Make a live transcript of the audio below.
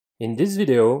In this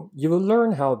video, you will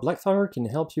learn how Blackfire can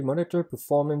help you monitor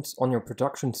performance on your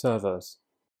production servers.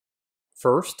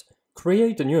 First,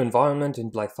 create a new environment in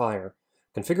Blackfire.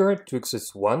 Configure it to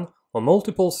access one or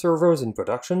multiple servers in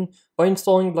production by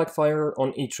installing Blackfire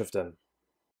on each of them.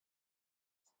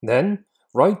 Then,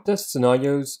 write test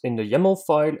scenarios in the YAML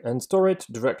file and store it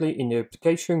directly in the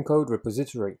application code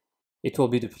repository. It will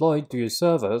be deployed to your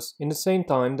servers in the same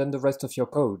time than the rest of your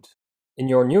code. In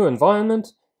your new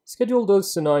environment, schedule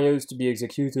those scenarios to be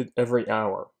executed every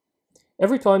hour.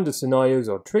 Every time the scenarios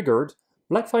are triggered,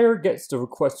 Blackfire gets the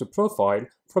requested profile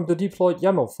from the deployed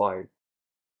YAML file.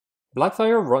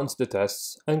 Blackfire runs the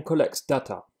tests and collects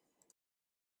data.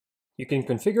 You can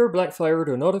configure Blackfire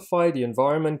to notify the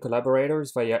environment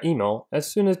collaborators via email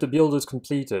as soon as the build is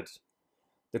completed.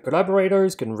 The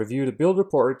collaborators can review the build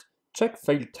report, check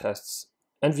failed tests,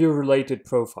 and view related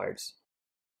profiles.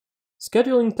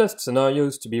 Scheduling test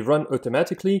scenarios to be run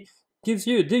automatically gives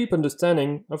you a deep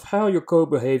understanding of how your code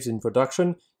behaves in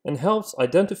production and helps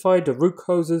identify the root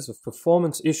causes of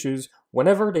performance issues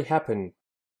whenever they happen.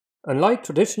 Unlike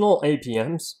traditional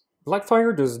APMs,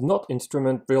 Blackfire does not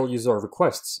instrument real user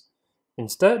requests.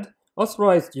 Instead,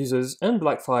 authorized users and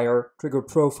Blackfire trigger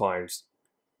profiles.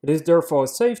 It is therefore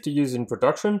safe to use in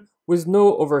production with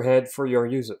no overhead for your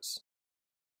users.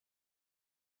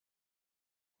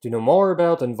 To know more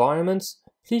about environments,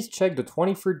 please check the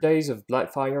 23 Days of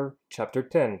Blackfire, Chapter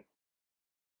 10.